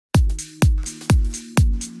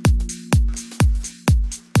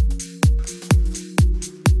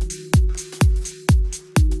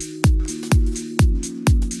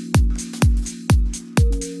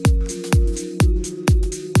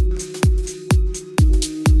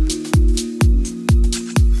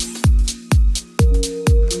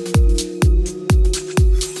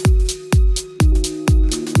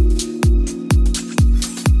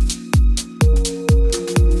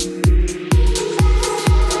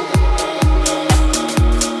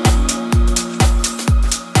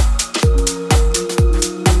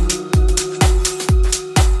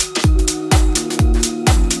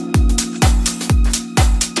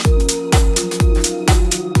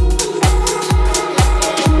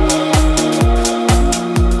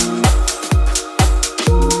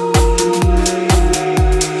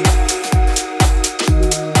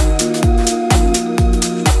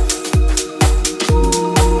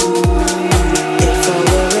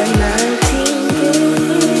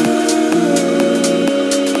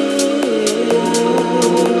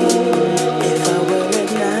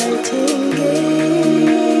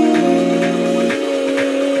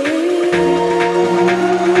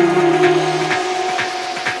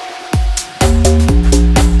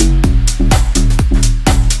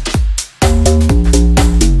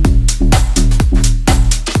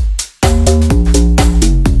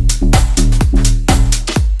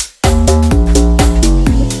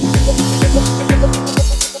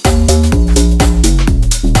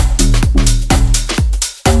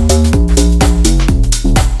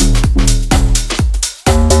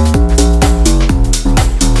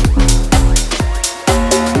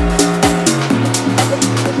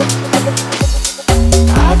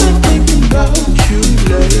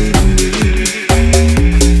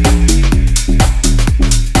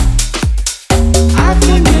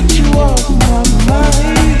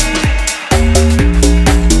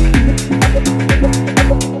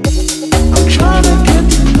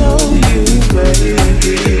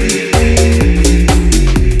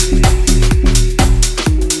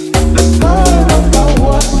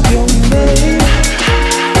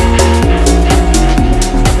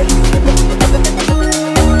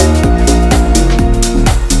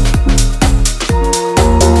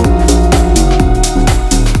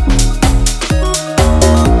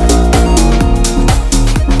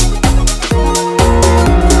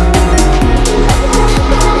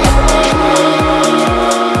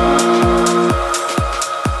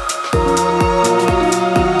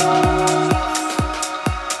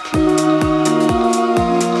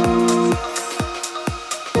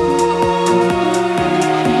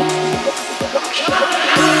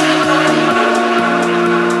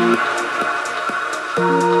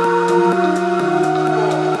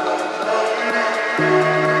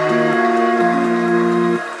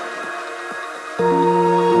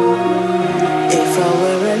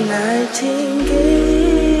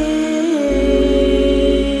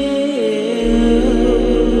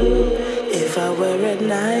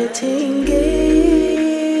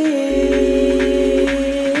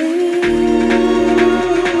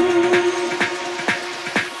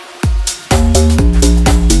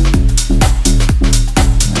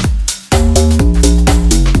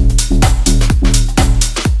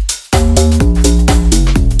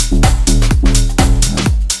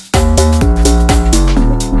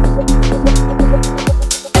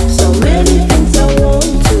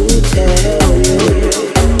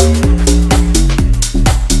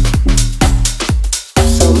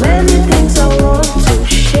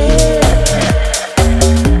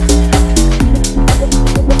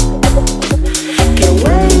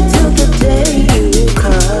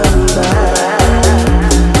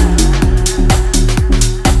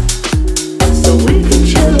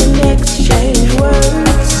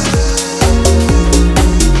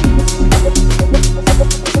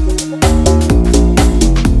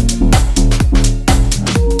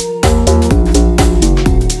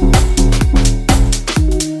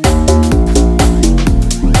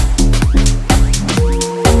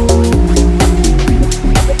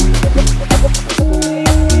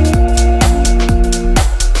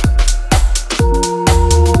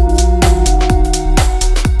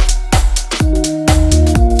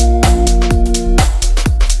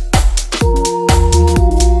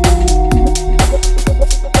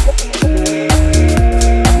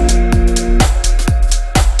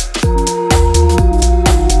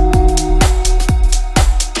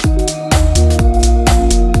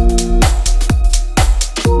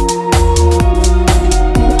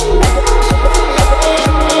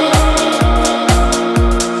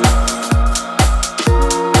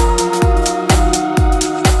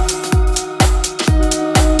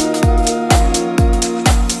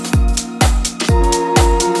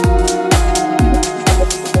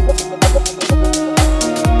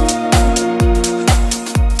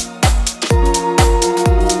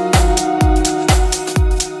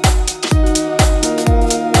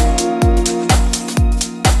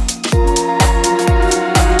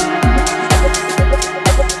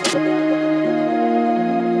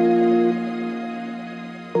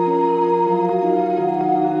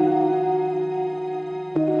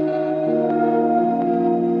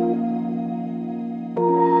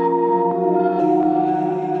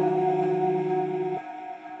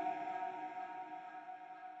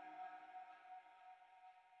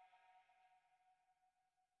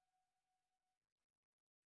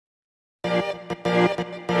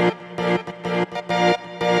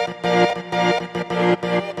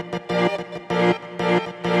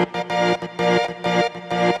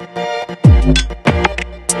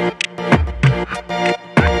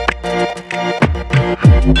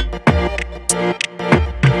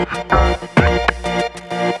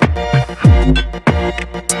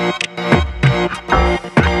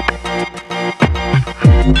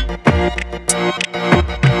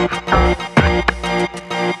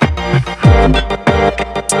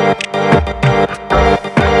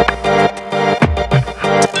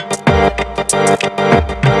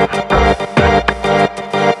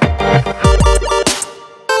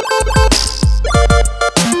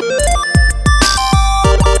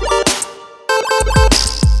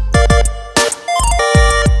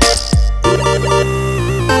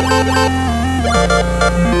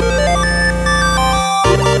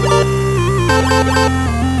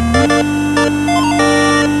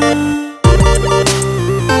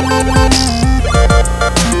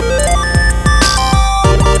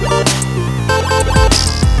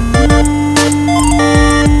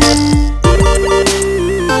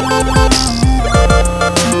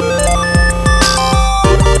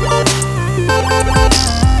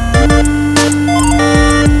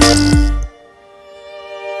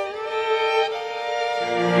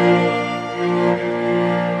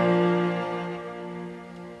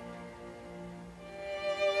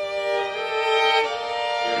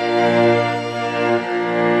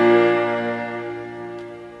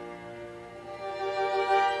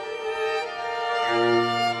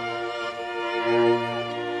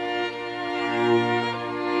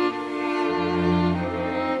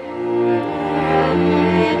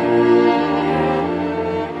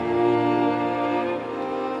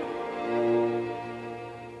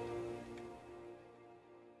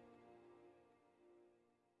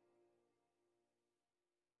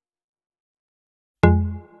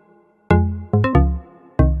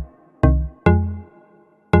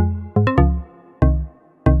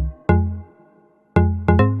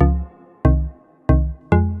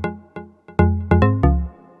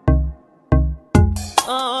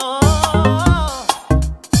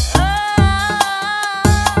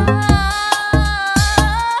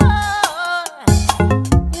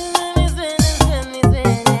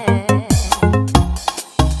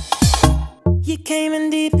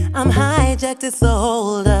I'm hijacked, it's a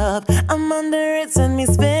hold up. I'm under it, send me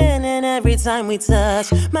spinning every time we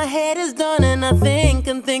touch. My head is done and I think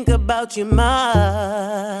and think about you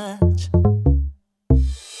much.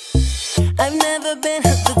 I've never been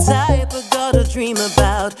the type of girl to dream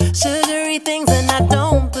about sugary things, and I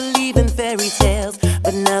don't believe in fairy tales.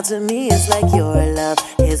 But now to me it's like your love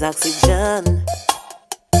is oxygen.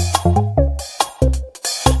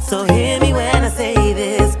 So hear me when I say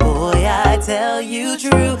this, boy, I tell you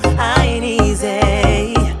true, I ain't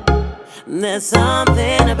easy. There's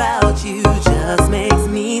something about you just makes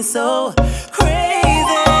me so crazy.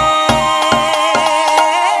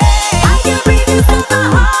 I can breathe, you set my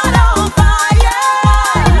heart on fire.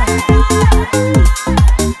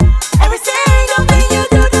 Every single thing you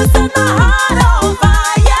do just set my heart on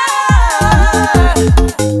fire.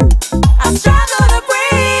 I struggle to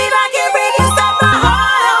breathe, I can breathe, you set my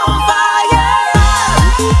heart on fire.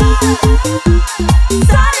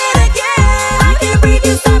 Start it again, I can breathe,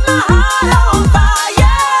 you set my heart on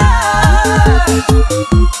fire.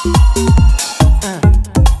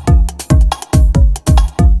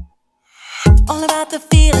 All about the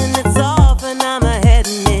feeling, it's off and I'm a head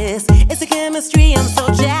miss. It's the chemistry, I'm so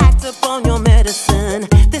jacked up on your medicine.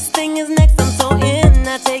 This thing is next, I'm so in,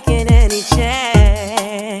 not taking any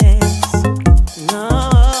chance. No,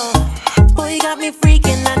 boy, you got me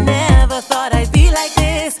freaking, I never thought I'd be like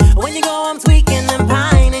this. When you go, I'm tweaking and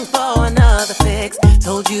pining for another fix.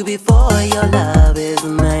 Told you before, your love is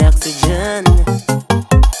my oxygen.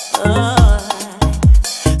 Oh.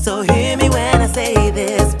 So hear me when I say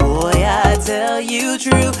this, boy, I tell you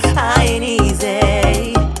true, I ain't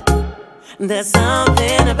easy. There's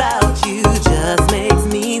something about you just makes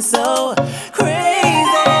me so crazy.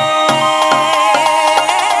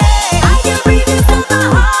 I can breathe, you set my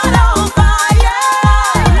heart on fire.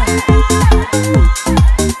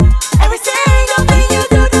 Every single thing you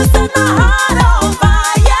do just set my heart on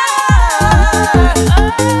fire.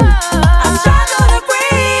 I struggle to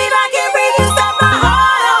breathe, I can breathe, you set my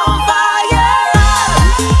heart on fire.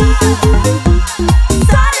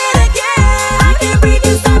 Start it again, I can breathe,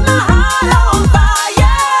 you set my heart on fire.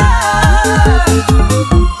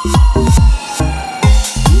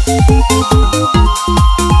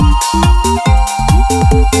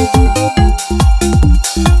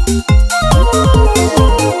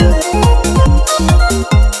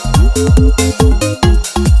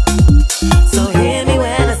 So hear me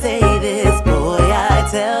when I say this, boy, I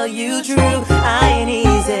tell you true, I ain't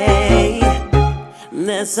easy.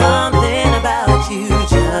 There's something about you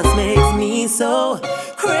just makes me so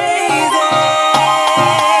crazy.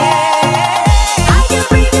 I can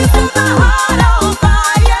breathe, you set my heart on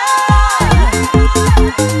fire.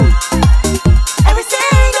 Every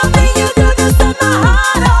single thing you do just set my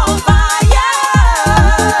heart on fire.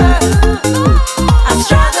 I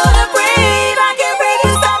struggle to breathe, I can breathe,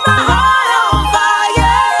 you set my heart on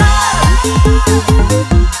fire.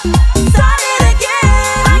 Start it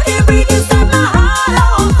again, I can breathe, you set my heart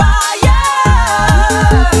on fire.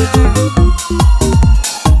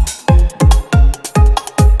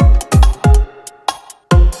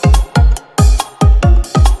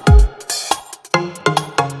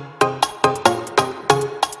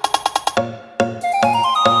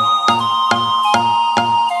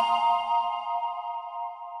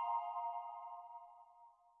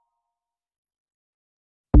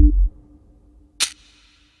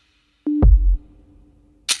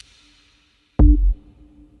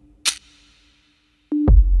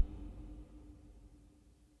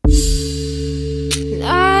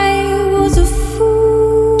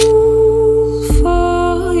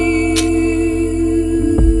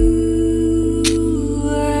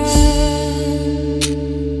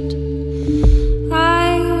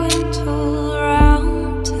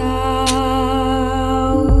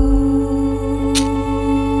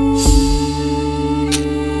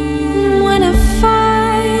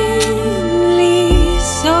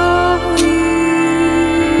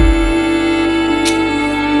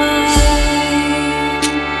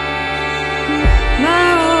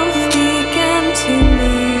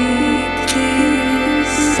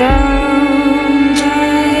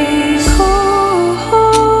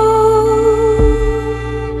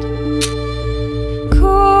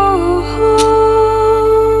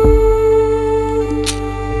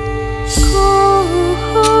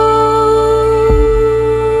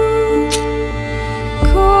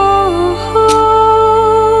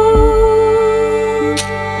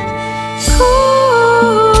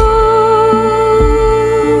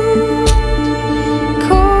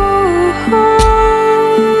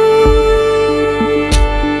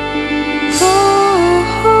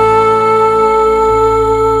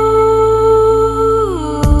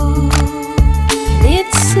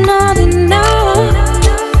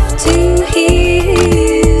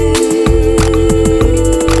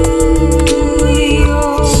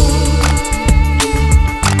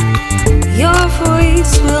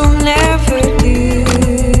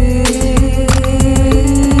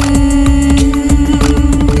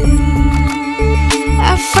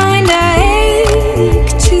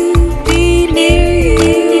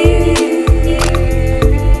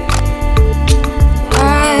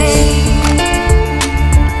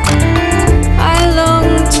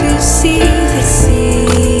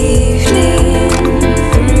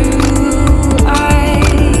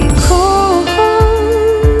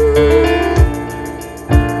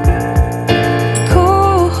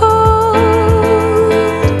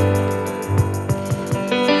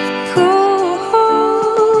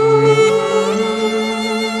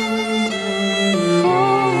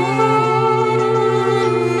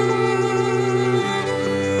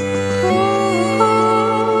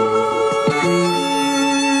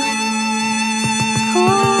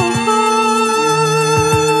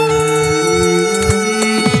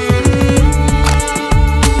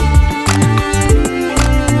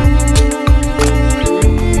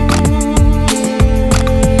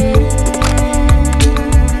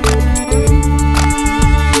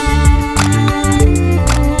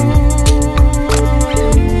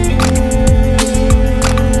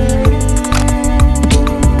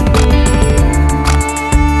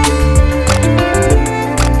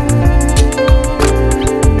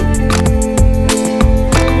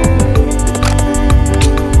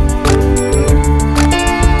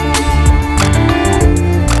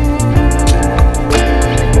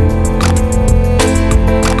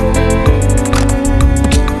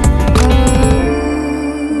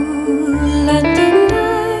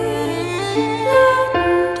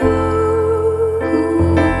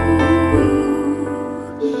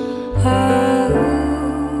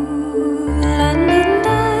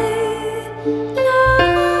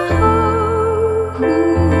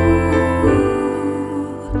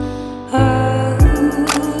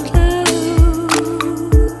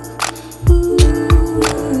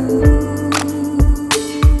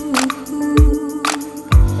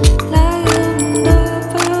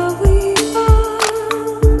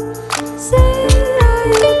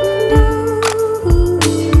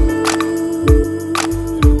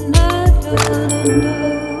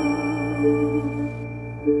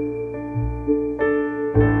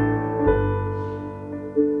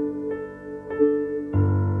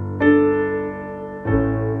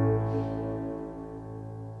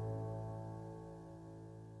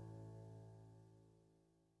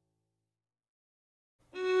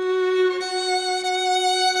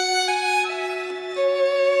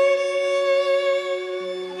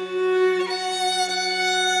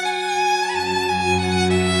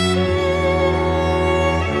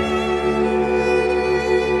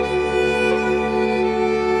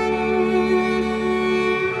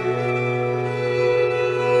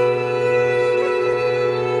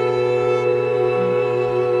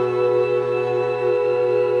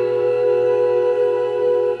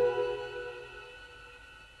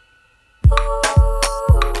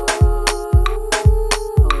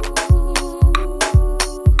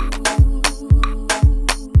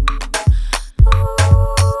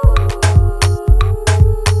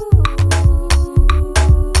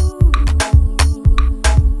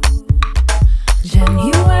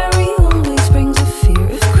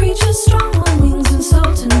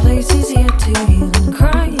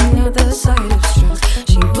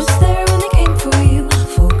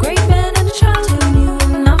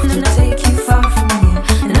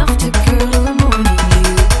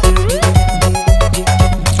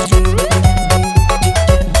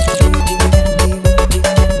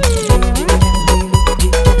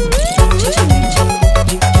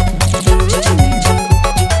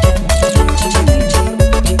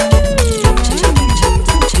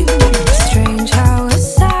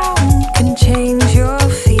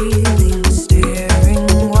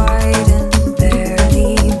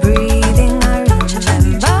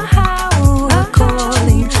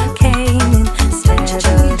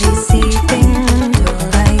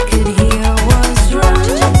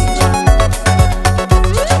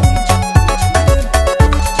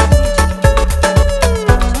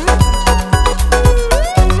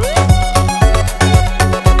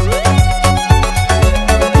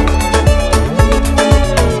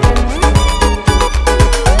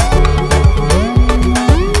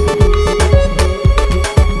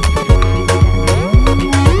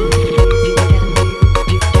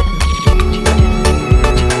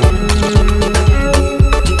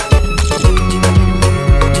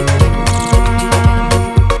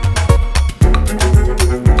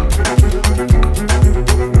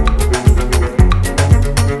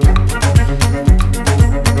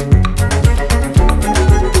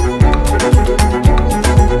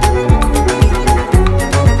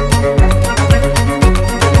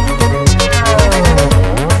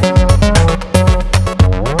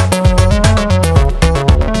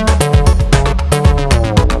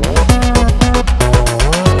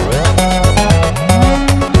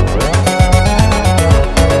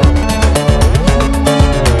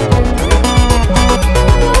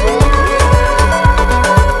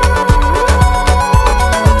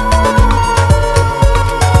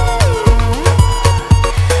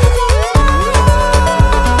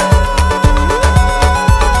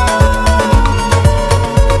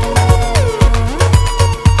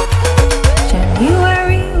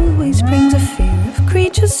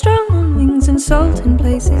 salt in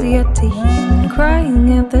places yet to heal, and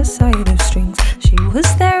crying at the sight of strings. She was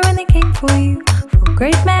there when they came for you, for a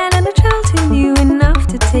great man and a child who knew enough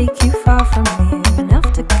to take you far from here,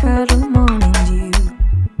 enough to cuddle morning dew.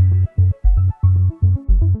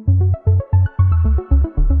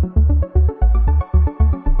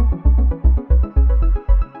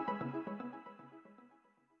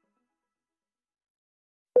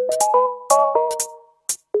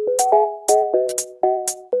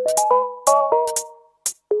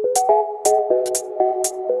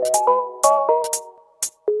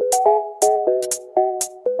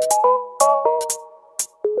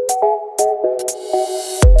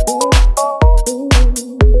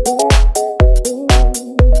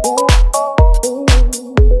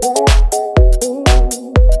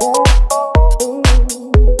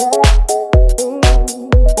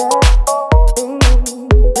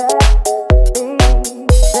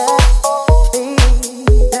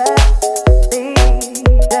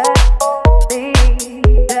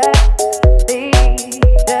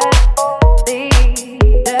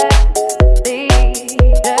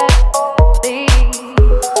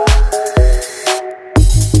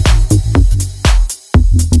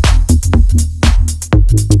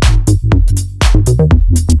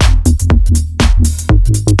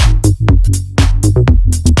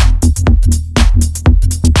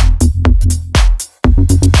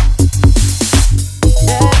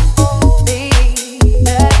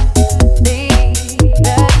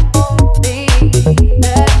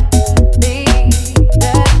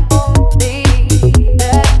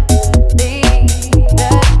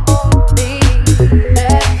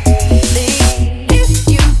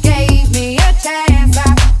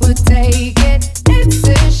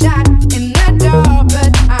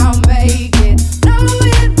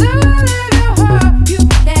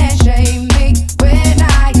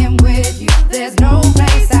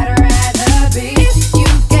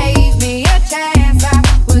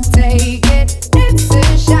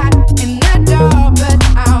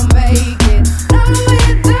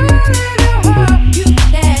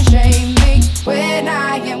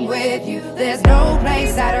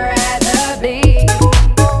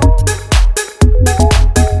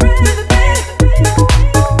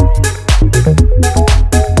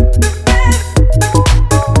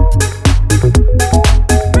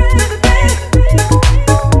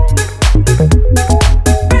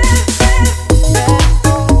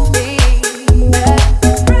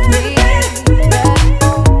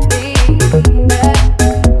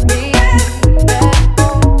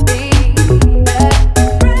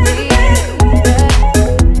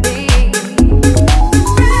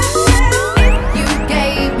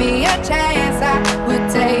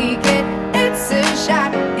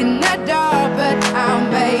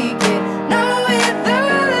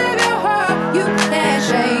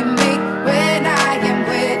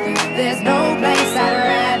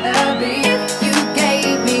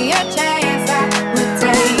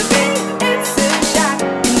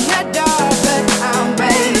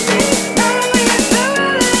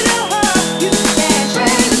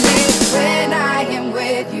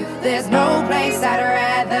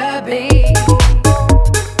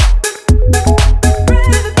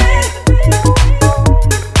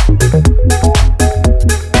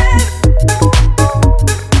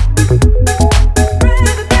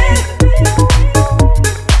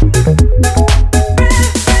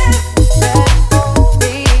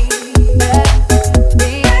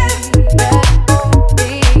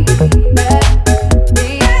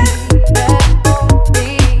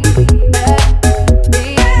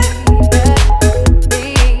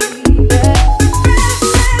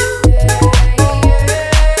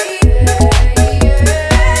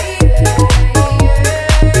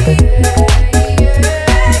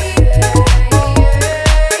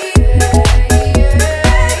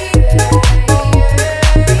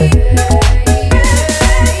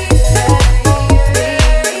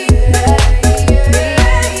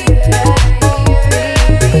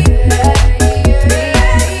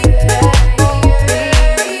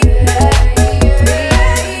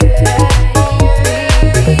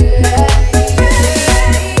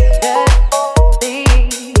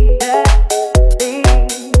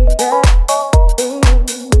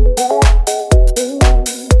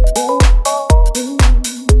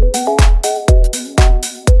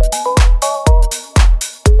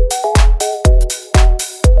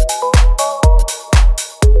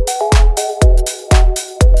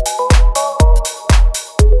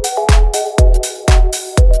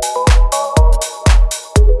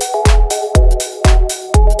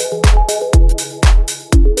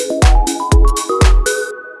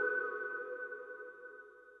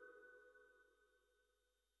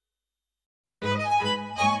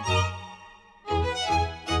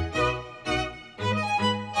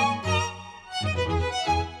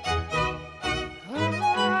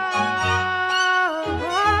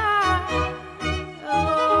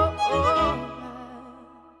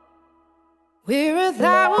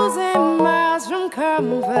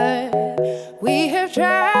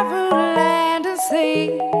 travel land and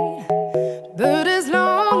sea, but as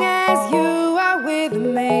long as you are with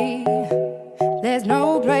me, there's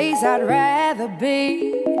no place I'd rather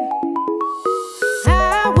be.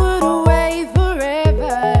 I would away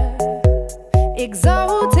forever,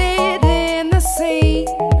 exalted in the sea.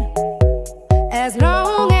 As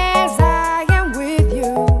long as I am with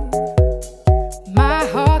you, my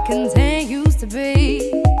heart continues to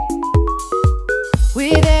beat.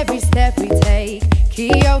 With every step we take,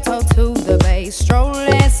 Kyoto to the bay,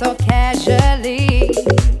 strolling so casually.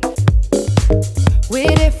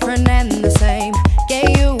 We're different and the same,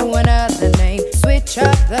 gave you another name, switch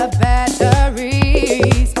up the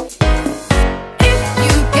batteries. If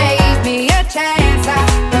you gave me a chance, I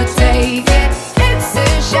would take it. It's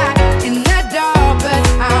a shot in the dark, but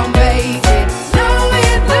I'll make it.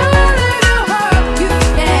 Knowing the little hope you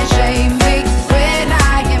can't shame me. When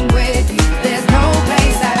I am with you, there's no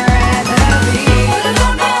place I'd rather be. No, no,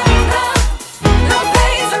 no, no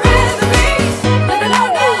place I'd rather be. No, no, no,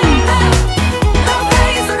 no, no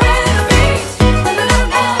place I'd rather be. No, no,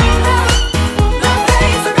 no, no, no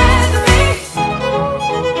place I'd rather be.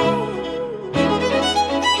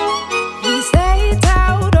 We set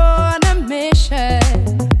out on a mission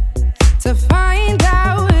to find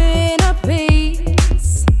our inner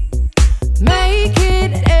peace, make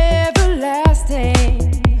it everlasting,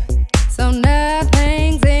 so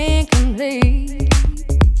nothing's incomplete.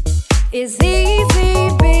 It's easy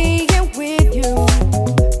being with you,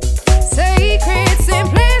 sacred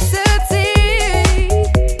simplicity.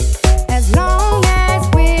 As long as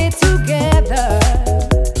we're together,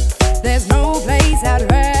 there's no place I'd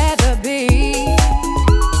rather be.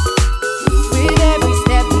 With every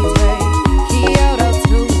step we take, Kyoto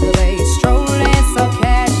to the bay, strolling so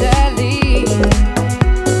casually.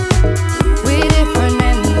 We're different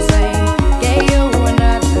and the same, gave you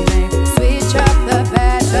another name, switch up the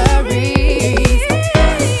batteries.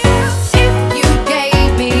 If you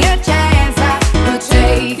gave me a chance, I would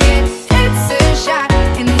take it. It's a shot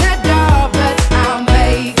in the dark, but I'll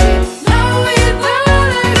make it. Knowing the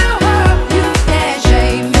little hope you can't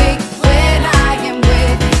shame me. When I am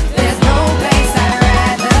with you, there's no place I'd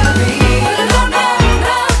rather be. No, no, no,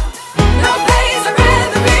 no place I'd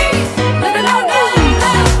rather be. No, no, no,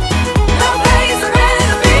 no, no place I'd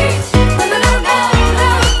rather be. No, no, no, no,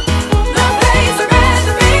 no place I'd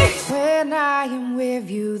rather be. When I am with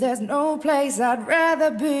you, there's no place I'd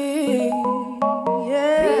rather be.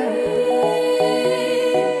 Yeah.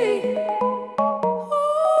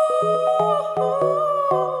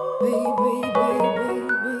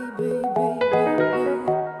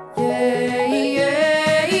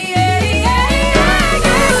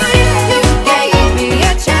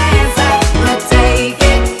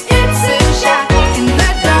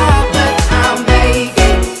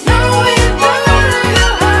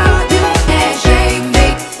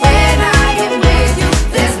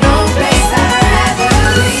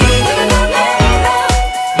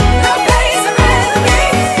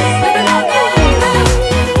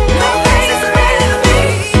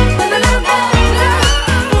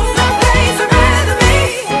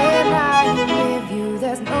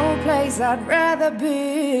 I'd rather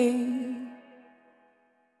be.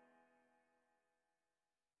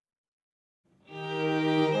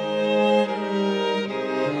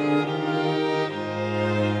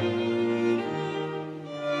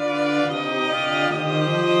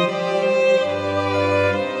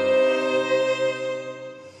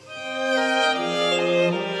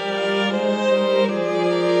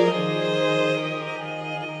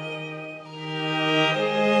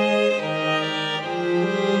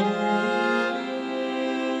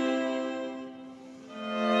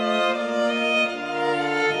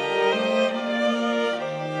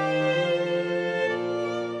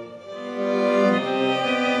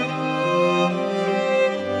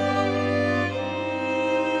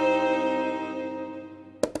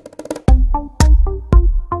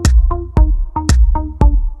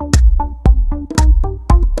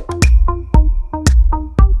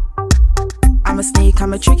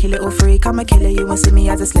 I'm a tricky little freak, I'm a killer, you won't see me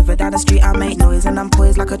as a sliver down the street. I make noise and I'm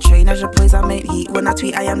poised like a train. As you poise, I make heat. When I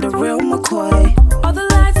tweet, I am the real McCoy. All the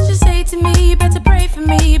lies that you say to me, you better pray for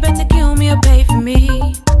me, you better kill me or pay for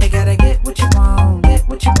me. You gotta get what you want, get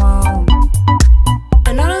what you want.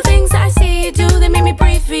 And all the things that I see you do, they make me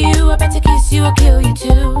pray for you. I better kiss you or kill you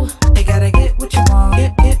too. You gotta get what you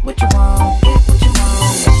want, get what you want, get what you want.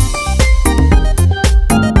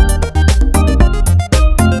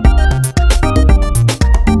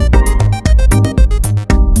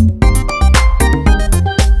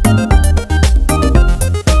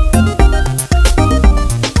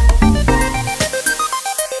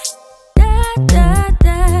 Da, da,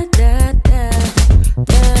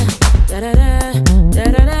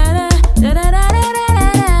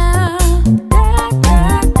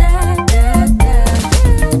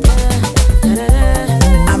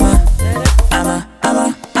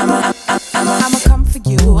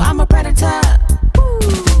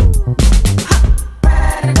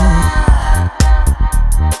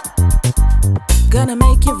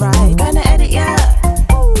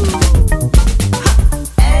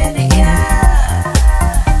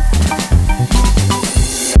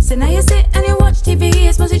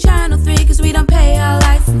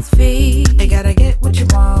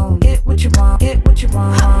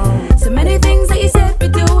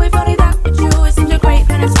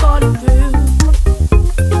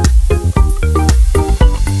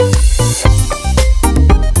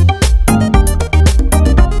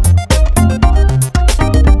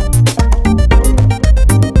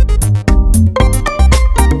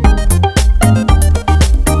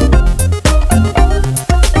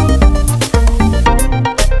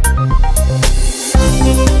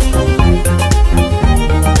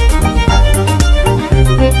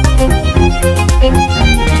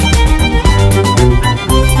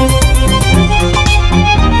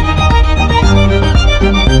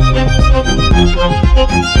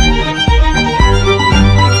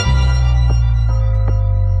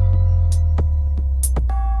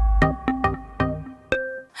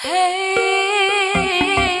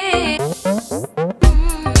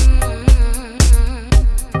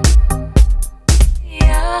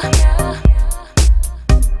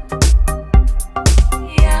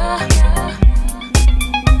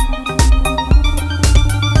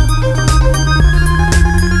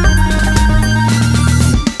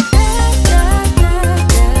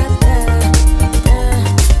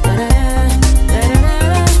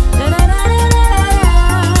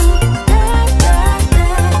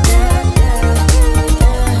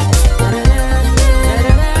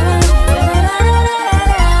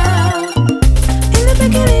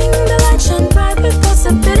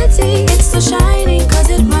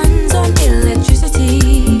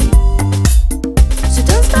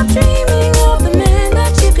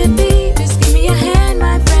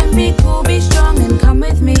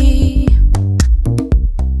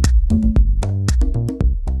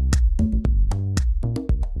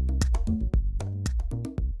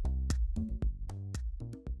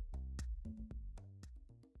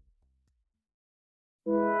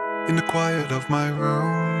 In the quiet of my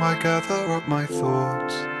room, I gather up my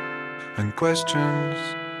thoughts and questions.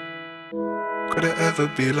 Could I ever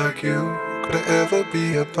be like you? Could I ever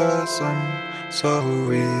be a person so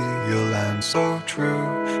real and so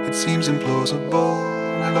true? It seems implausible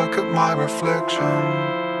when I look at my reflection.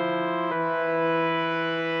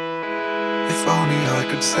 If only I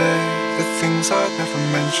could say the things I'd never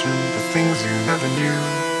mentioned, the things you never knew.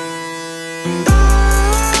 And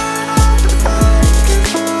thank you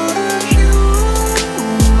for the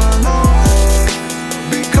human I've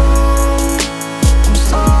become. I'm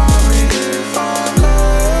sorry if I've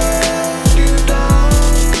let you down.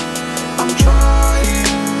 I'm trying,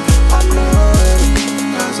 I'm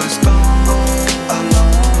learning as I stumble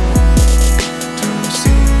along to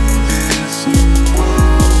see this new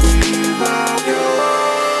world without your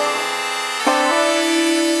eyes.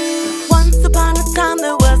 Once upon a time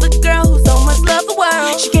there was a girl who so much loved the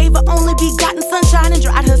world. She gave her only begotten sunshine and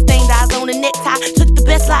dried her stained eyes on a necktie. Took the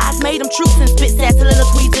best lies, made them truths, and spit sad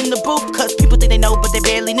soliloquies in the booth. Cause people think they know but they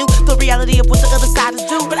barely knew the reality of what the other side is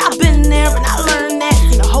due. But I've been there and I learned that.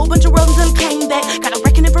 Seen a whole bunch of roads and came back. Got a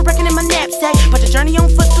reckoning for reckoning my knapsack. But the journey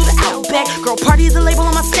on foot through the outback. Girl party is a label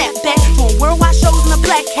on my snapback. Doing worldwide shows in a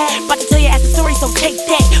black hat. About to tell you as a story, so take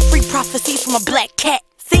that. Free prophecies from a black cat.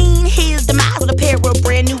 Seen his demise with a pair of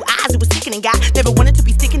brand new eyes. It was sickening, guy. Never wanted to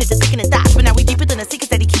be sticking it to sickening thighs. But now we deeper than a secret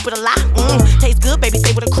that he keep it alive. Tastes good, baby,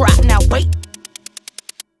 stay with a crop. Now wait.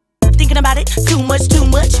 Thinking about it, too much,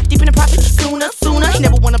 deep in the profit, sooner. He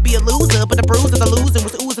never wanna be a loser, but the bruise of the losing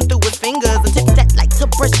was oozing through his fingers. And tips that like to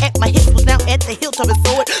brush at my hips was now at the hilt of his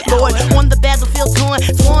sword. Lord, on the battlefield torn,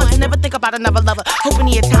 sworn to never think about another lover. Hoping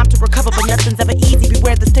he had time to recover, but nothing's ever easy.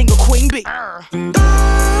 Beware the sting of Queen Bee. And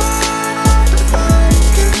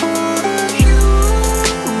thank you for the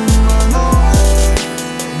human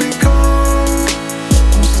I've become.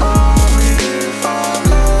 I'm sorry if I've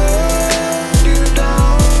let you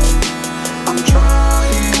down. I'm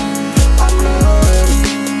trying, I'm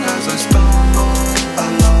learning as I stumble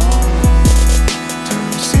along to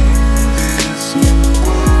see this new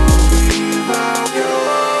world without your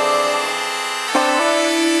eyes.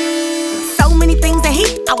 So many things that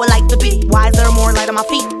I would like to be wiser, more light on my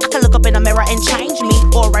feet. I can look up in a mirror and change me,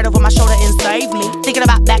 or right over my shoulder and save me. Thinking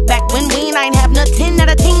about back when I ain't have nothing, not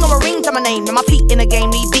a ting or a ring to my name. And my feet in the game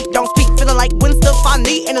knee deep, don't speak, feeling like Gwen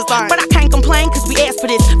Stefani in his line. But I can't complain cause we asked for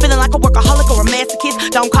this, feeling like a workaholic or a masochist.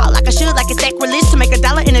 Don't call like I should, like it's sacrilege to make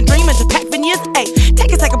 $1 in a dream and to pack veneers. Hey,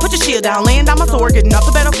 take a second, put your shield down, laying down my sword, getting off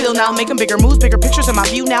the battlefield now, making bigger moves, bigger pictures in my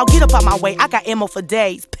view now. Get up out my way, I got ammo for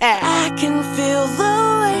days. Pass. I can feel the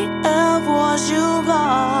weight of what you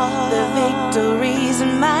brought, the victories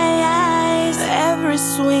in my eyes. Every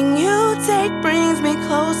swing you take brings me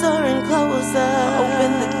closer and closer.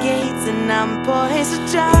 Open the gates and I'm poised to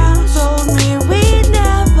jump. You told me we'd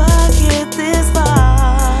never get this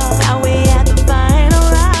far. Now we at the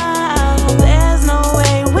final round. There's no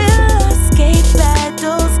way we'll escape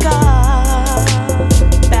battle scars.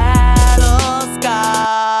 Battle scars.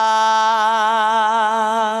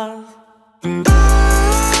 And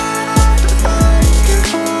thank you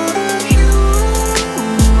for the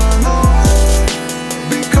human I've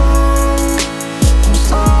become. I'm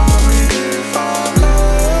sorry if I've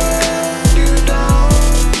let you down.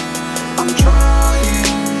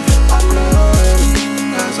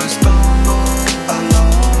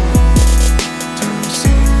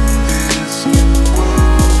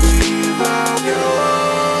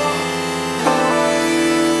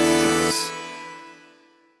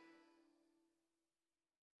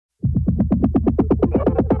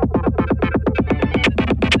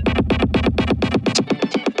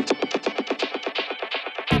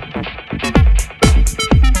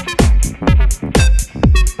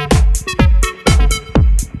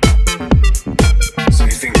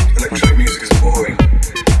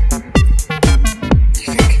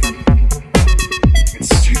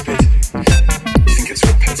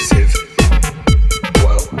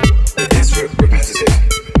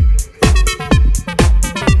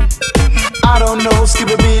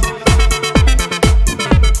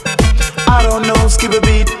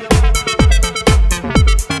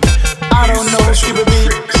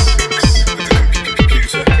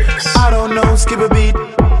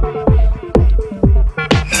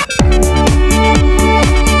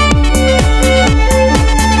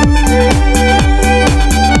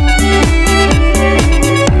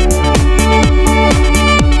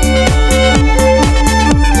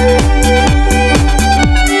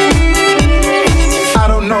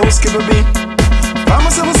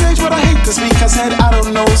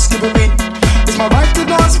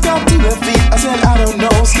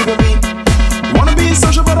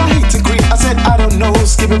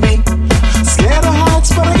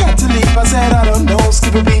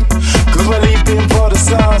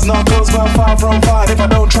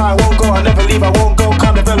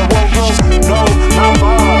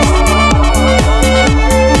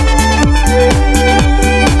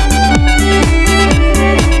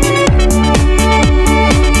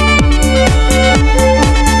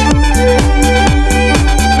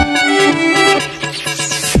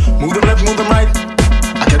 move them right.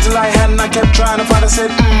 I kept a light hand, I kept trying to find. I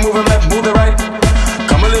said, move them left, move the right.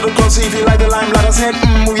 Come a little closer if you like the limelight. I said,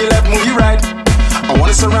 move your left, move your right. I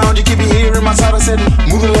wanna surround you, keep you here in my side. I said,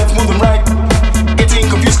 move them left, move them right. Getting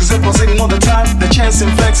confused cause it was sitting all the time. The chance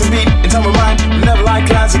and flex and beat in time of mind. Never like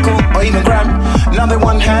classical or even gram. Now they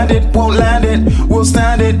one-handed, won't land it, we'll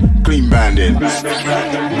stand it. Clean bandit.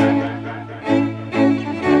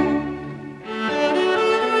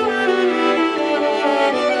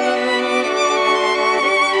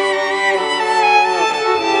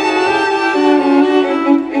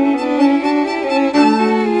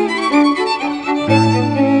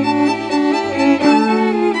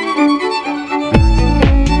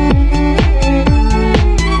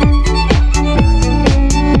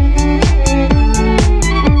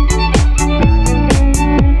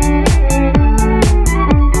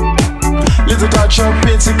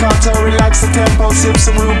 Pizzicato, relax the tempo, sip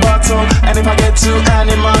some rubato. And if I get too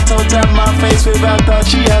animato, tap my face without the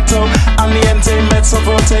chiato. Ambiente, mezzo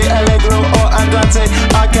forte, allegro or andante.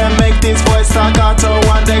 I can make this voice staccato.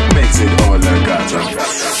 One day makes it all legato.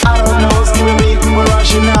 I don't know what's giving me, we're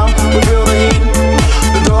rushing now, we feel the heat.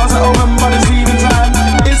 The doors are open but it's leaving time.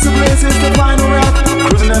 It's the place, it's the final route.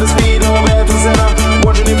 Cruising at the speed over at the center.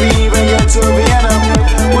 Wondering if we even get to Vienna.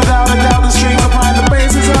 Without a doubt the strings are fine, the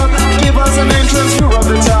bass is up. Give us an entrance through up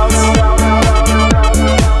the towers.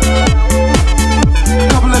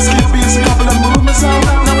 Couple of skip beats, a couple of movements out.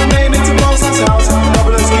 Now we made it to Moses' house.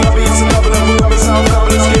 Couple of skip beats, a couple of movements out.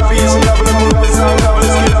 Couple of skip beats, a couple of movements out. Couple of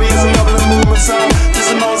skip beats, a couple of movements out. This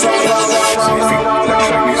is Moses' house.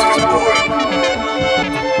 Electronic music is boring.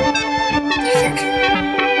 Thank you.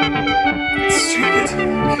 It's stupid.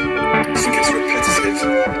 I think it's repetitive.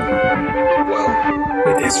 Well,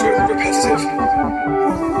 it is repetitive.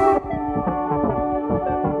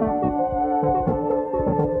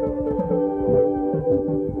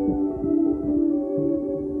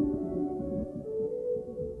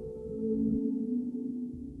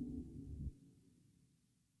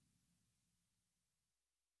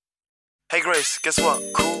 Hey Grace, guess what?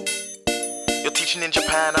 Cool. You're teaching in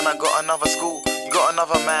Japan and I got another school. You got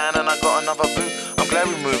another man and I got another boo. I'm glad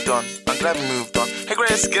we moved on, I'm glad we moved on. Hey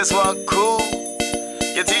Grace, guess what? Cool.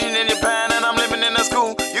 You're teaching in Japan and I'm living in a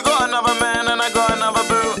school. You got another man and I got another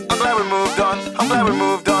boo. I'm glad we moved on, I'm glad we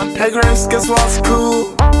moved on. Hey Grace, guess what's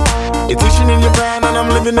cool? You're teaching in Japan and I'm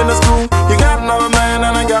living in a school. You got another man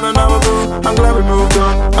and I got another boo. I'm glad we moved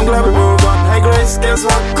on, I'm glad we moved on. Hey Grace, guess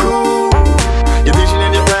what? Cool. You're teaching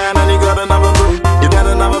in Japan and you got another boo. You got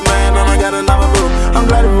another man and I got another boo. I'm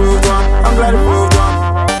glad we moved on, I'm glad we moved on.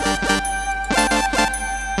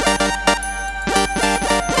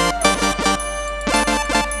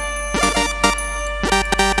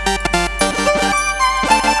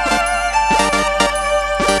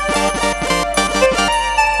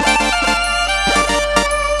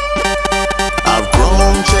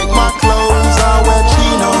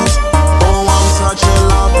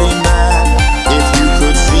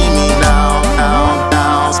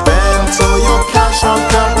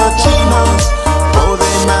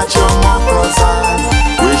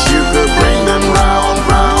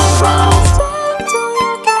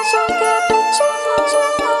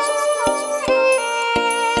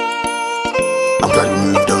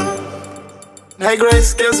 Hey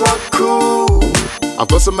Grace, guess what? Cool. I've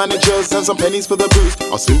got some managers and some pennies for the booth.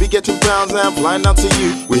 I'll soon be getting pounds and I'm flying out to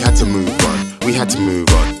you. We had to move on, we had to move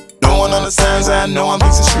on. No one understands and no one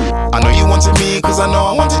thinks it's true. I know you wanted me cause I know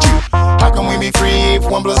I wanted you. How can we be free if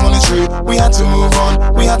 1 + 1 is true? We had to move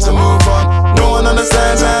on, we had to move on. No one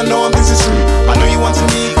understands and no one thinks it's true. I know you wanted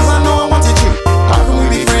me cause I know I wanted you. How can we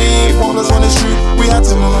be free if 1 + 1 is true? We had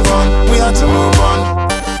to move on, we had to move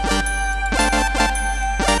on.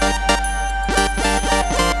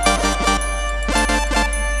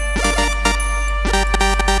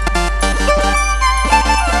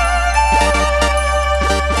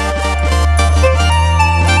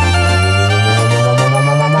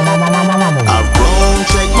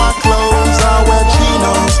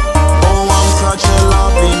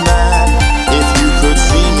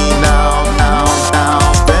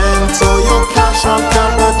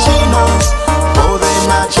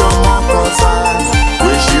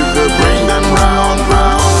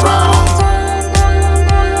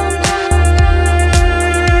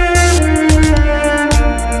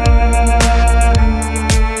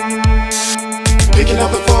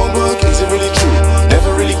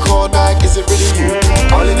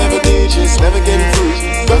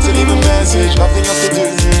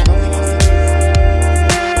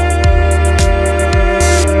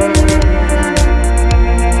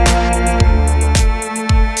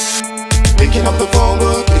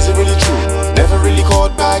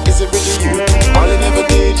 like, is it really you? All I never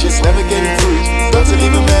did, just never getting through. Got to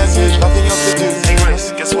leave a message, nothing else to do. Hey Grace,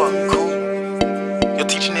 guess what? Cool. You're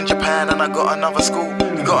teaching in Japan and I got another school.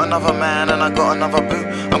 You got another man and I got another boo.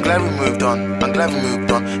 I'm glad we moved on, I'm glad we moved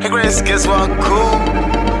on. Hey Grace, guess what? Cool.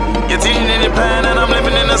 You're teaching in Japan and I'm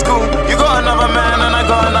living in a school. You got another man and I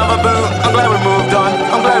got another boo. I'm glad we moved on,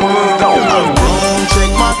 I'm glad we moved on. I'm grown,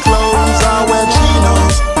 check my clothes, I wear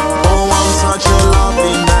chinos. Oh, I'm such a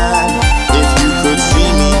lovely man. If you could see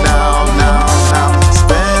me now, now, now.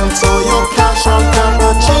 Spend all your cash on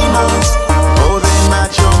cappuccinos. Oh, they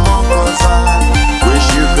match your mochas. I wish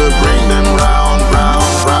you could bring them round, round,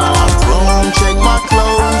 round. Grown, check my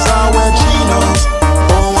clothes, I wear chinos.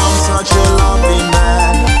 Oh, I'm such a lovely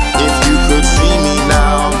man. If you could see me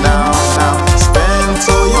now, now, now. Spend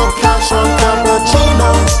all your cash on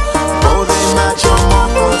cappuccinos. Oh, they match your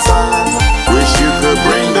mochas. I wish you could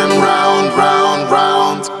bring them round, round,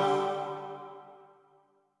 round.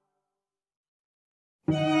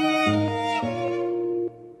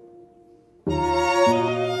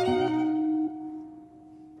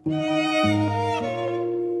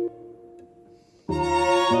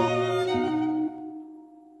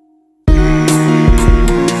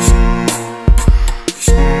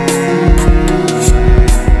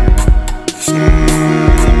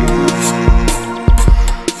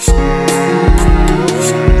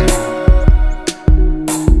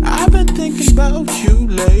 I've been thinking about you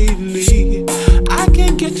lately. I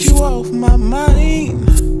can't get you off my mind.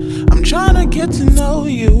 I'm trying to get to know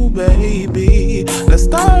you, baby. Let's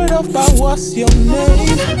start off by what's your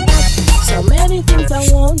name? So many things I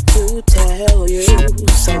want to tell you.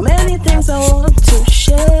 So many things I want to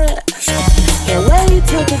share. Can't wait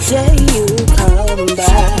till the day you come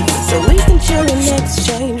back, so we can chill and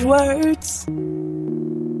exchange words.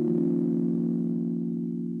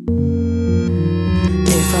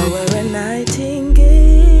 If I were a nightingale,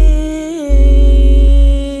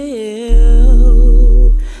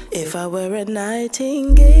 if I were a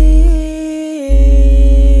nightingale,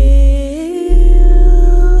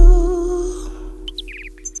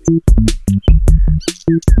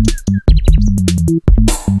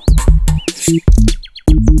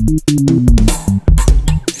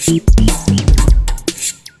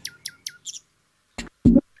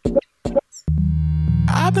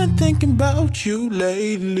 I've been thinking about you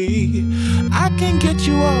lately. I can't get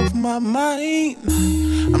you off my mind.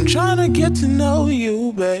 I'm trying to get to know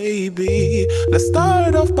you, baby. Let's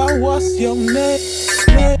start off by what's your name?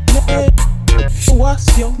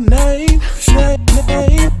 What's your name?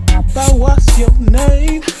 By what's your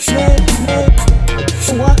name?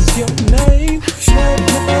 What's your name?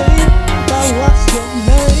 By what's your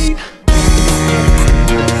name?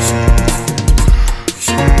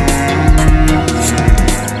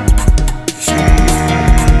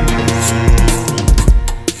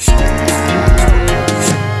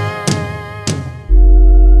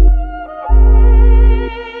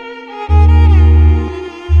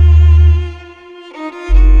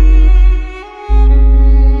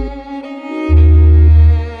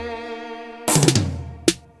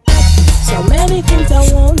 so many things I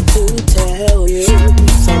want to tell you.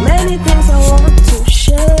 So many things I want to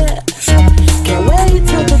share. Can't wait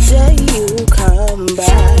till the day you come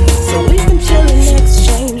back, so we can chill and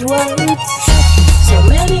exchange words. So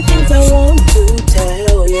many things I want to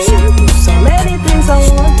tell you. So many things I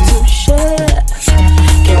want to share.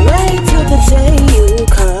 Can't wait till the day you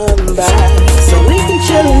come back, so we can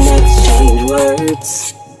chill and exchange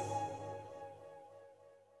words.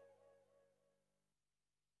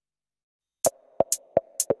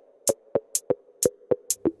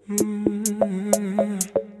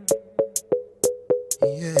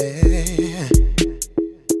 Yeah.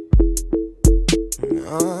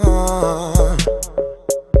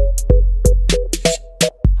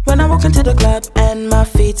 When I walk into the club and my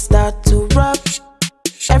feet start to rub,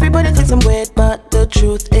 everybody thinks I'm weird, but the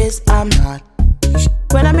truth is I'm not.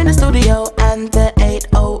 When I'm in the studio and the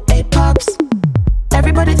 808 pops,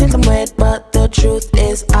 everybody thinks I'm weird, but the truth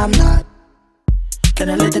is I'm not. Can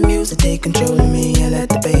I let the music take control of me and let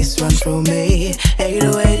the bass run through me?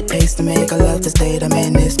 808 pace to make a love, the state I'm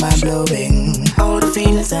in is mind-blowing. All the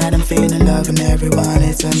feelings that I'm feeling, loving everyone,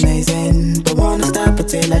 it's amazing. But wanna stop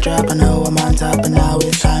until I drop, I know I'm on top, and now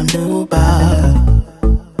it's time to bow.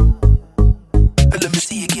 Let me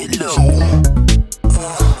see you get low.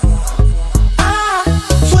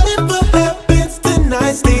 Whatever happens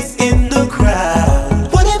tonight stays in the crowd.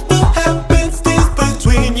 Whatever happens stays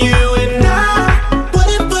between you and I.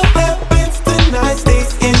 Whatever happens tonight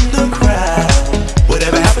stays in the crowd.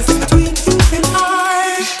 Whatever happens in between you and I.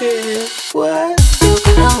 Yeah, what? You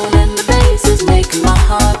alone and the bass is making my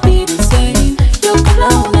heart beat insane. You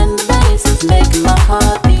alone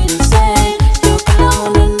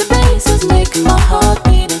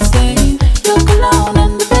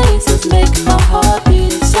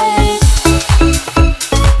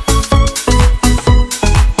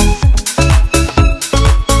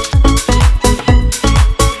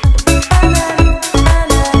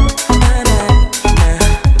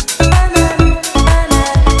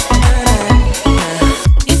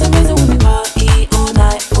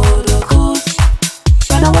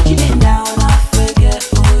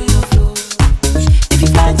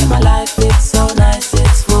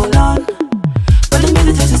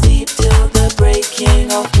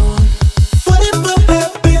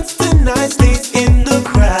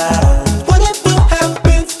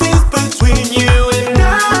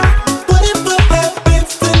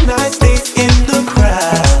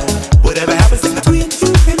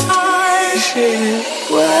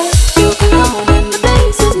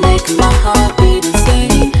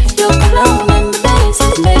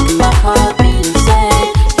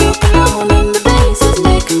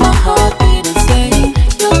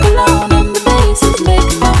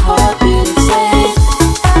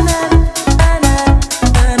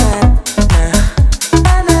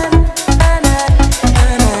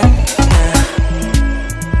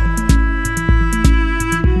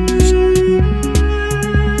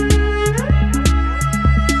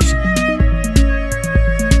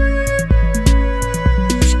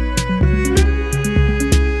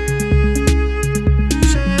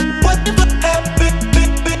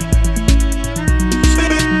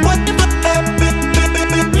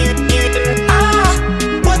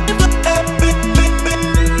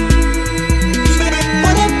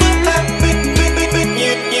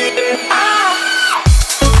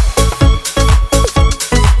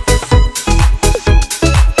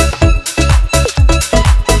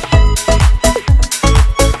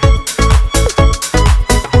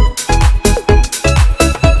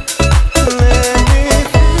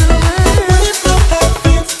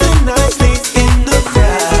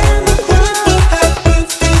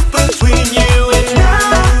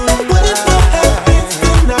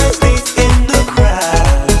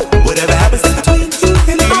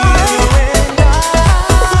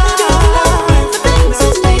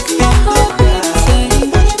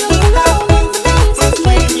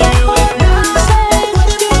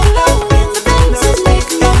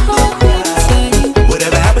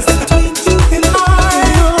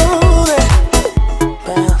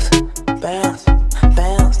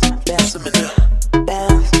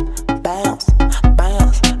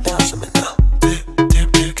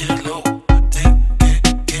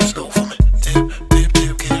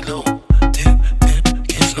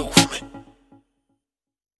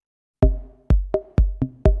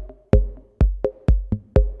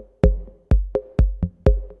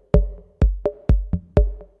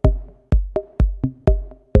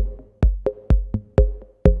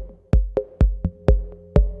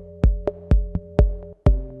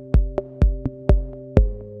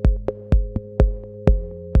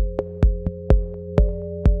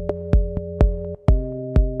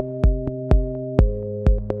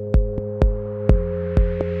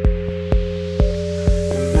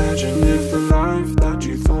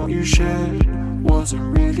shared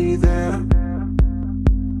wasn't really there.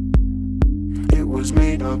 It was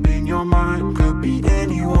made up in your mind, could be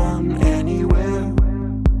anyone, anywhere.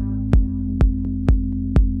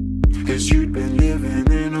 'Cause you'd been living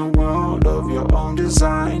in a world of your own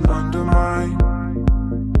design, under mine.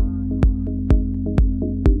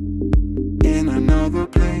 In another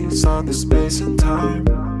place, other space and time.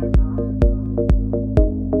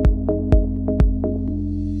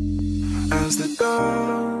 As the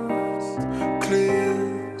dust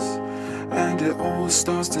clears and it all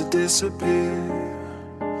starts to disappear,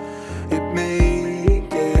 it may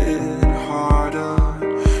get harder,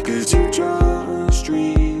 'cause you just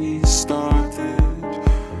restarted.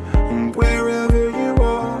 And wherever you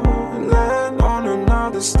are, land on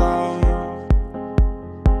another star.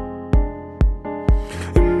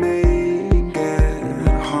 It may get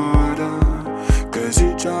harder, 'cause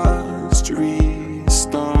you just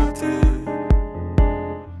restarted.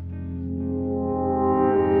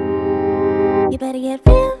 You better get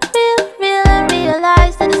real, real, real and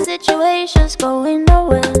realize that the situation's going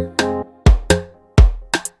nowhere.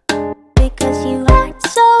 Because you act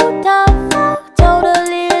so dumb, now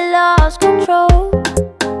totally lost control.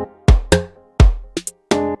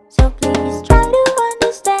 So please try to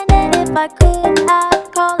understand that if I could, I'd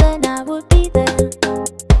call and I would be there.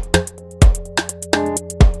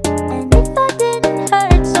 And if I didn't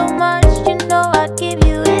hurt so much, you know I'd give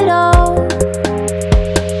you it all.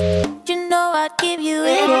 You know I'd give you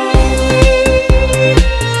it all.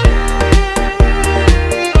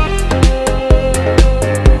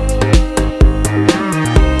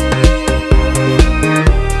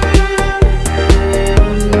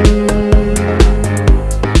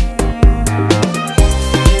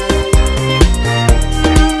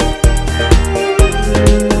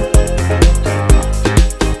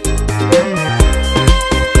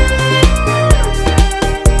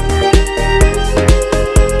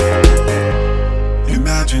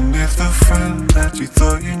 Imagine if the friend that you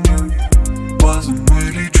thought you knew wasn't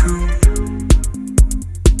really true.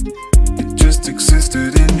 It just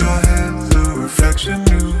existed in your head, the reflection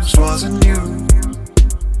used wasn't you.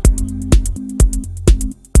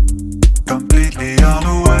 Completely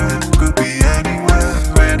unaware, could be anywhere,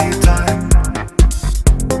 anytime.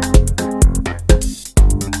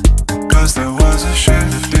 'Cause there was a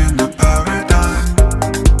shift in the paradigm.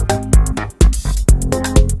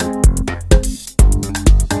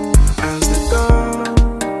 As the dust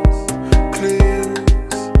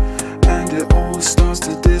clears and it all starts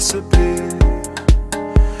to disappear,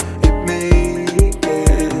 it may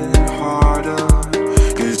get harder,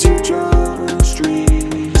 'cause you just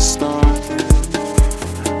restarted.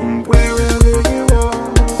 And wherever you are,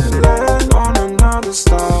 land on another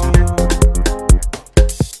star.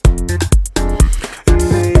 It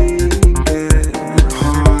may get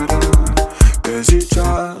harder, 'cause you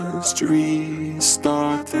just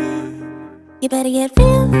restarted. You better get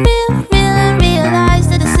real, real, real and realize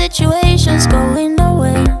that the situation's going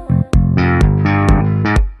nowhere.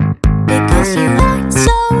 Because you act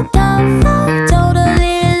so dumb, now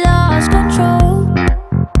totally lost control.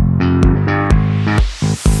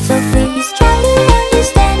 So please try to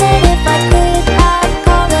understand that if I could, I'd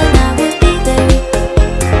call and I would be there.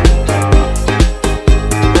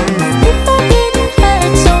 And if I didn't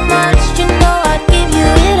hurt so much, you know I'd give you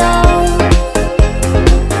it all.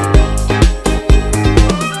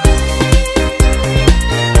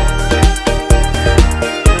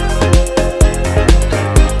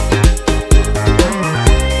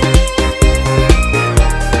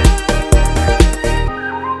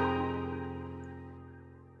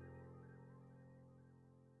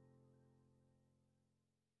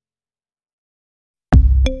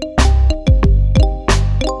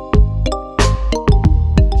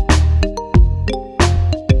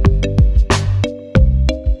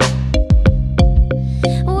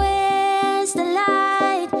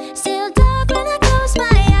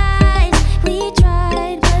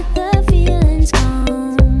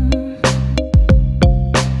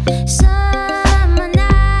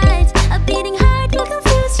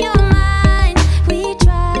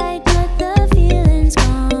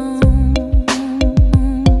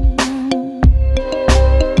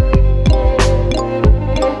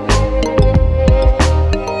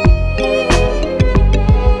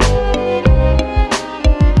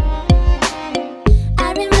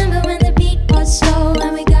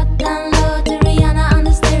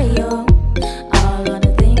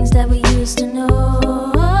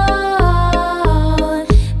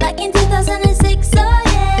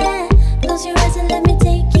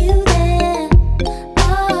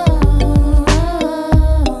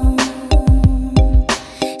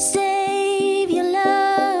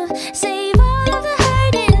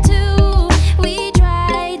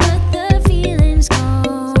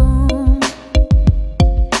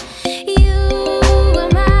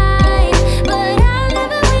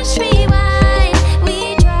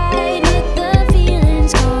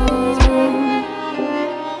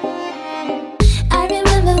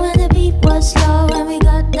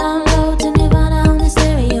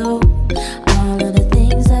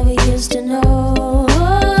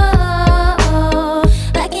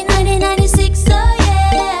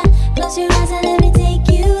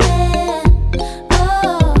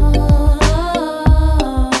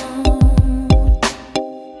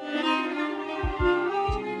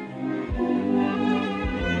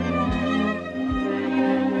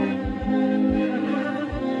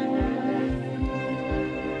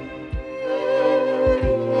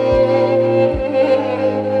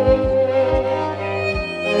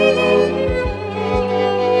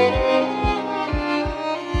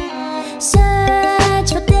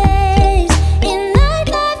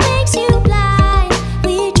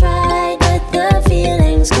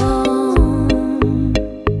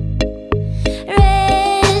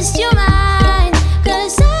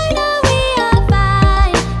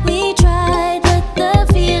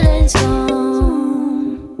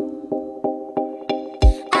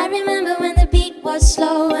 was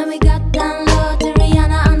slow and we got down low to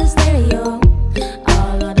Rihanna on the stereo.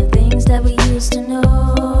 All of the things that we used to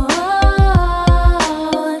know.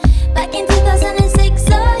 Back in 2006,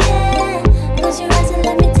 oh yeah. Close your eyes and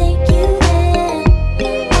let me take you there.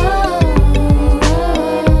 Oh,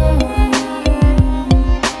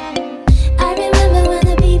 I remember when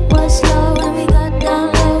the beat was slow and we got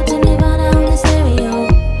down low to Nirvana on the stereo.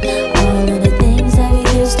 All of the things that we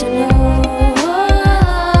used to know.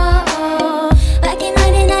 Back in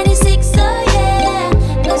 1996, oh yeah.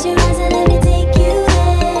 Close your eyes and let me take you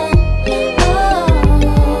there. Oh.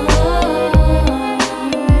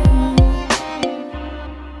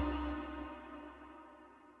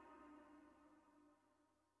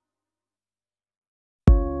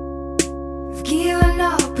 I've given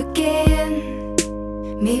up again.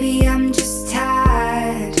 Maybe I'm just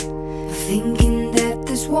tired of thinking that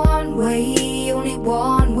there's one way, only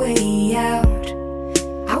one way out.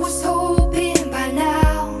 I was hoping by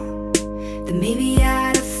now that maybe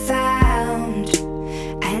I'd have found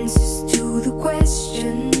answers to the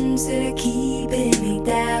questions that are keeping me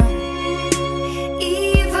down.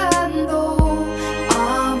 Even though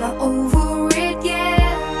I'm not over it yet,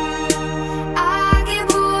 I can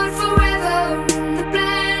put forever in the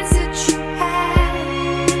plans that you had.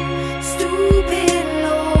 Stooping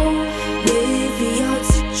low with the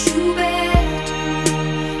odds that you bet.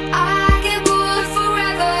 I can put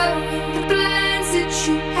forever in the plans that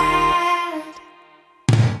you had.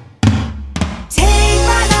 Take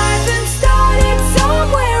my life and start it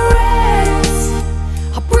somewhere else.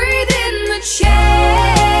 I'll breathe in the change.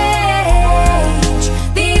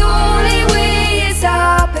 The only way is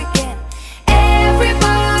up again.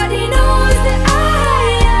 Everybody knows that I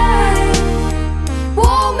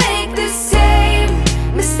won't make the same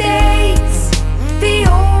mistakes. The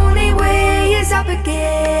only way is up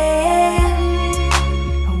again.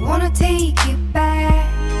 I wanna take it back,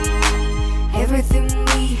 everything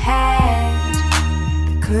we had.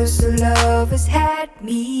 The curse of love has had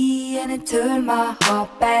me and it turned my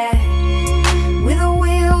heart back. With a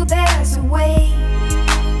will there's a way,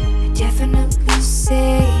 I definitely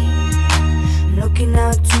say. I'm looking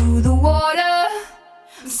out to the water,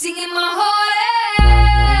 I'm singing my heart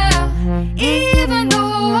out. Even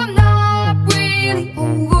though I'm not really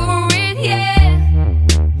over it yet,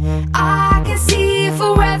 I can see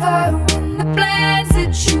forever in the plans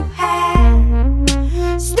that you had.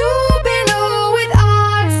 Stooping low with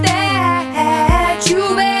odds that you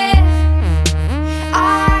bet.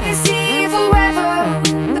 I can see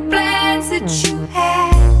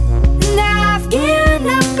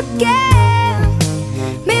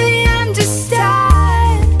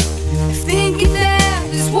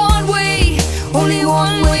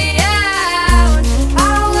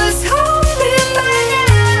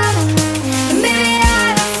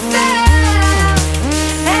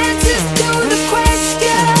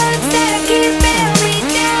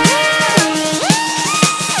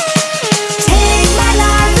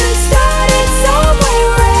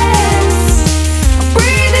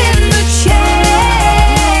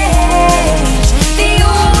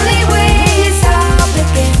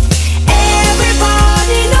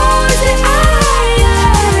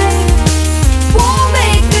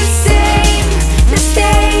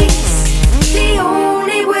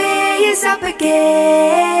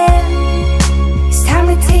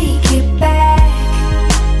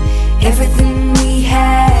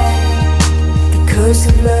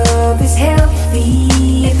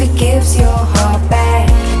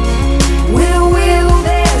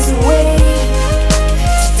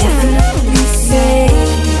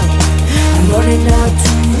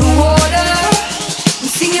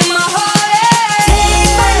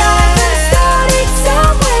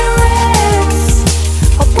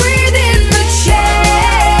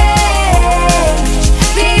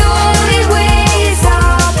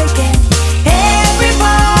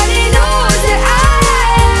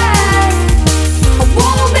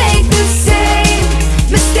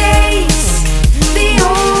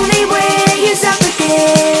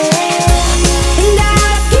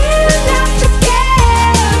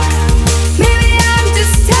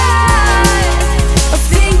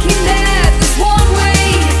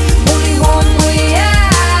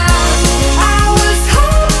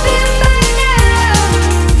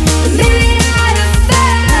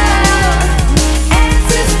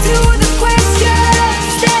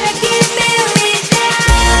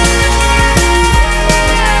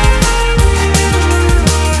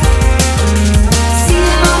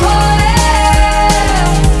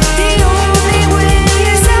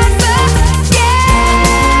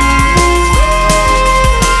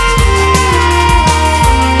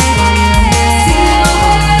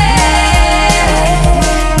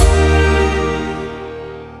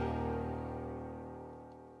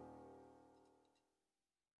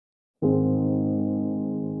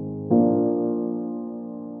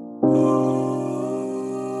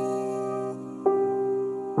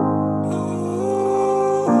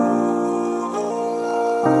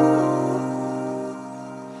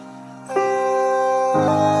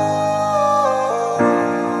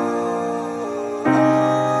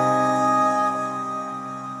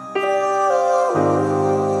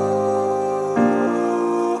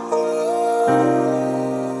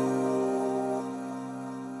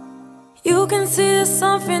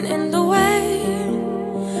moving in the way.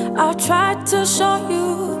 I've tried to show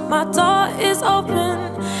you my door is open.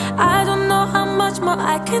 I don't know how much more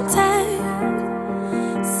I can take.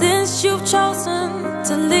 Since you've chosen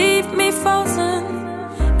to leave me frozen,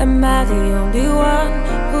 am I the only one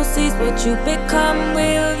who sees what you become?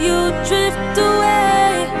 Will you drift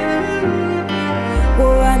away?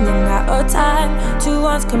 We're running out of time. Two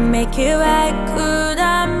ones can make it right. Could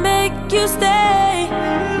I make you stay?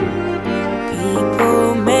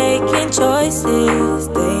 People making choices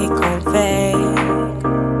they convey.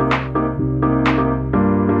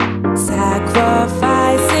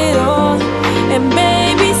 Sacrifice it all and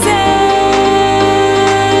baby say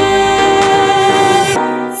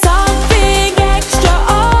something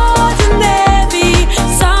extraordinary,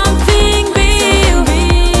 something real,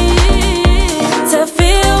 to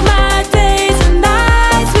fill my days and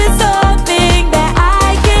nights with something that I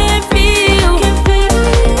can feel.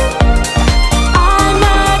 I'm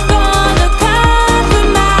not gonna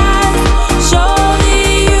compromise. Surely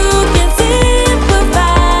you can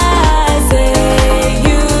sympathize. Say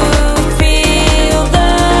you feel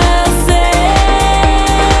the same.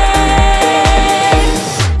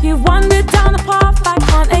 You wandered down a path I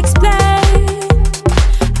can't explain.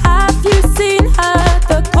 Have you seen her?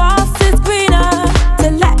 The grass is greener. To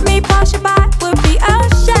let me pass you by would be a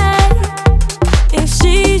shame. If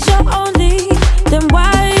she's your only, then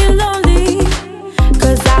why are you lonely?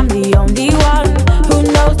 'Cause I'm the only one who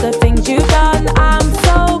knows the things you've done. I'm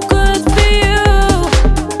so good for you.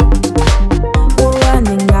 We're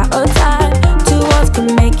running out of time. Two of us can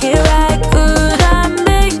make it right. Could I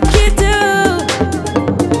make you do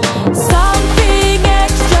something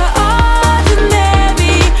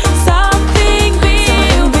extraordinary, something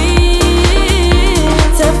real,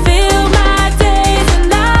 to fill my days and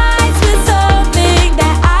nights with something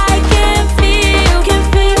that I can feel.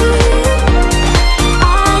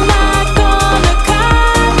 I'm not gonna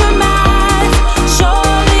compromise.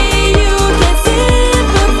 Surely you can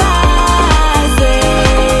sympathize. Say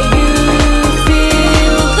you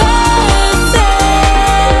feel the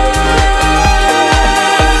same.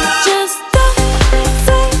 Just don't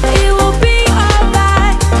say it will be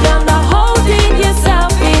alright. You're not holding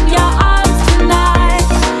yourself in your arms tonight.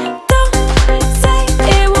 Don't say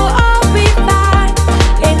it will all be fine.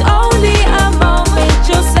 In only a moment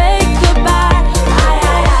you'll say goodbye.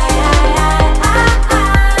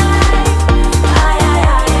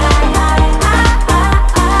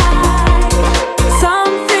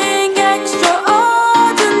 Something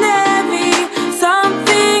extraordinary,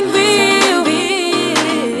 something real,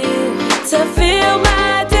 to fill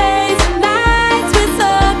my days and nights with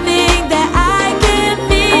something that I can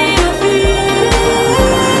feel.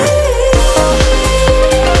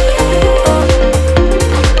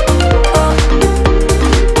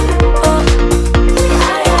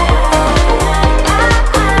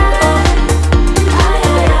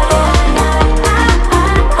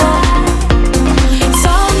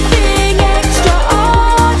 Something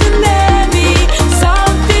extraordinary,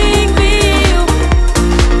 something real,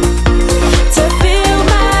 to fill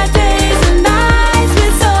my days and nights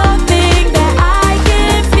with something that I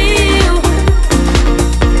can feel.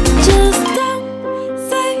 Just don't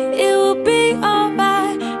say it will be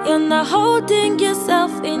alright. You're not holding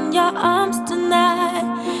yourself in your arms tonight.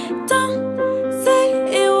 Don't say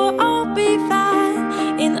it will all be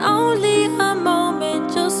fine. In only a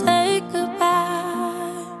moment you'll say goodbye.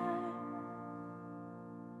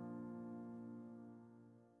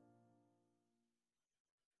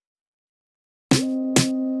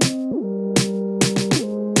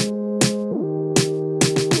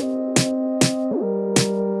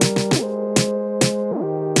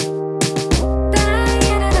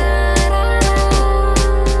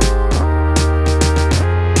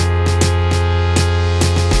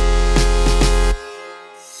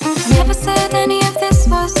 Never said any of this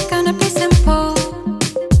was gonna be simple,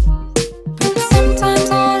 but sometimes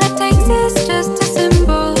all it takes is just a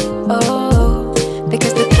symbol. Oh,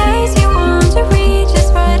 because the place you want to reach is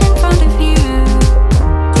right in front of you.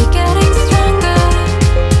 You're getting stronger,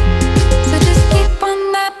 so just keep on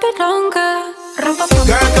that bit longer.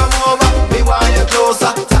 Girl, come over, me want you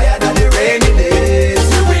closer. Tired of the rainy days.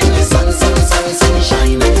 You bring the sun, sun, sun,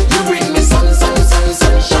 sunshine. You bring the sun, sun, sun,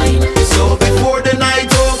 sunshine. So before the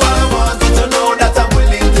night over, I want you to know that I'm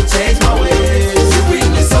willing to change my ways.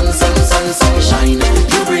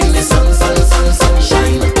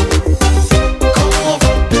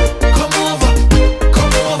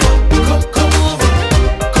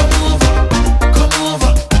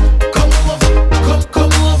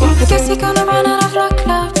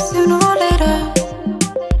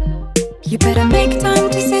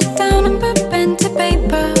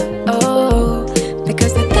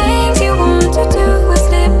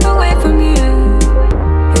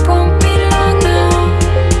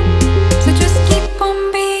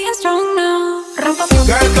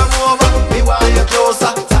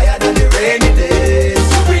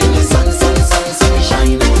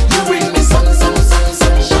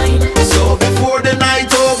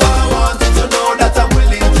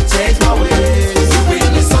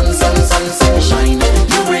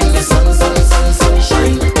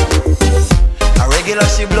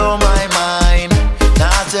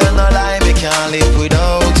 can't live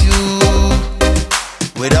without you.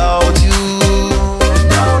 Without you.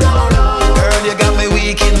 Girl, you got me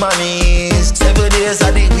weak in my knees. 7 days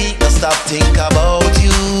of the week, no stop think about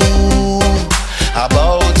you.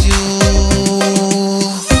 About you.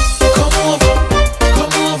 Come over,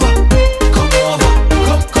 come over, come over,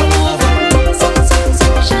 come over. Sun, sun,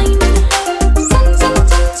 sunshine. Sun, sun,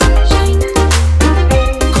 sun, sunshine.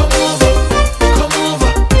 Come over, come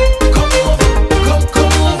over, come over,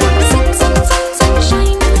 come over. Sun, sun, sun,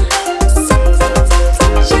 sunshine. Sun, sun, sun,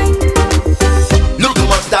 sunshine. Look how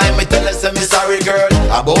much time me tell us me sorry girl.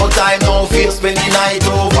 About time now feel spend the night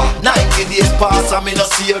over. 90 days pass and me no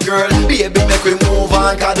see a girl. Baby make we move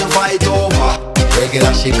on cause the fight over.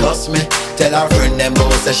 Regular she cuss me. Tell her friend them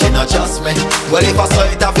both say she not trust me. Well if I saw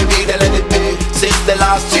it have to be then let it be. Since the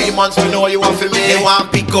last 3 months we know you want for me. They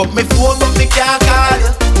want pick up me phone but me can't call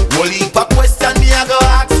you. Whole heap of question me I go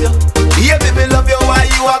ask you. Baby me love you why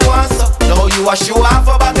you a go answer. Now you a show